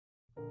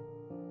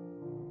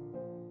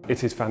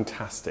It is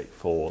fantastic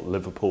for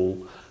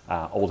Liverpool,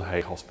 Old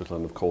Hay Hospital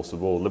and of course the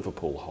Royal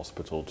Liverpool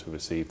Hospital to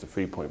receive the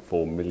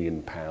 £3.4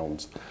 million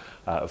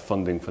of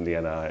funding from the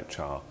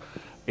NIHR.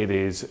 It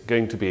is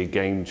going to be a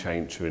game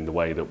changer in the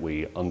way that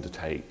we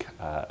undertake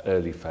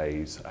early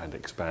phase and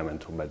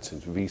experimental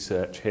medicines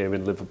research here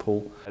in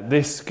Liverpool.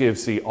 This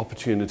gives the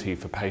opportunity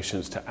for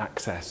patients to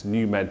access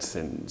new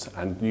medicines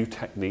and new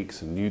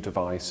techniques and new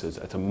devices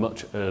at a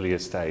much earlier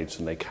stage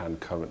than they can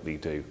currently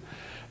do.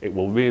 It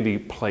will really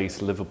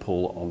place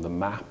Liverpool on the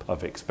map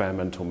of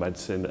experimental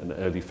medicine and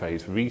early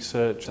phase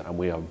research, and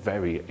we are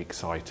very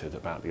excited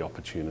about the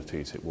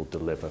opportunities it will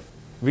deliver.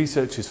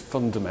 Research is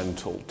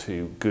fundamental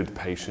to good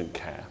patient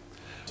care,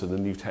 to the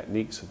new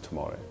techniques of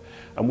tomorrow.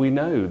 And we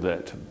know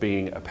that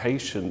being a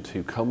patient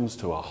who comes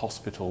to a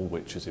hospital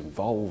which is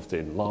involved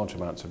in large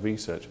amounts of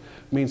research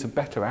means a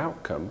better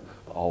outcome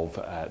of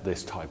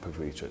this type of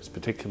research,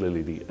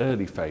 particularly the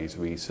early phase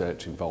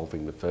research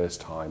involving the first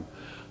time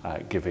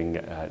giving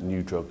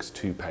new drugs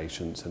to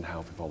patients and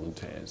healthy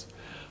volunteers,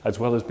 as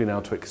well as being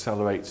able to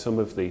accelerate some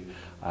of the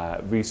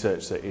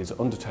research that is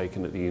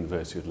undertaken at the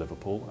University of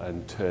Liverpool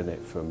and turn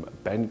it from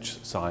bench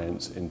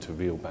science into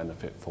real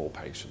benefit for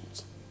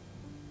patients.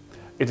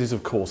 It is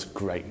of course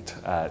great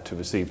to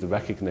receive the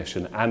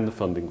recognition and the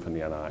funding from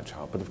the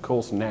NIHR, but of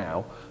course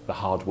now the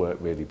hard work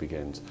really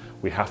begins.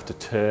 We have to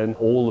turn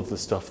all of the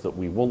stuff that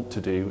we want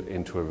to do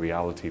into a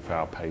reality for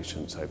our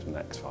patients over the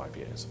next 5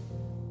 years.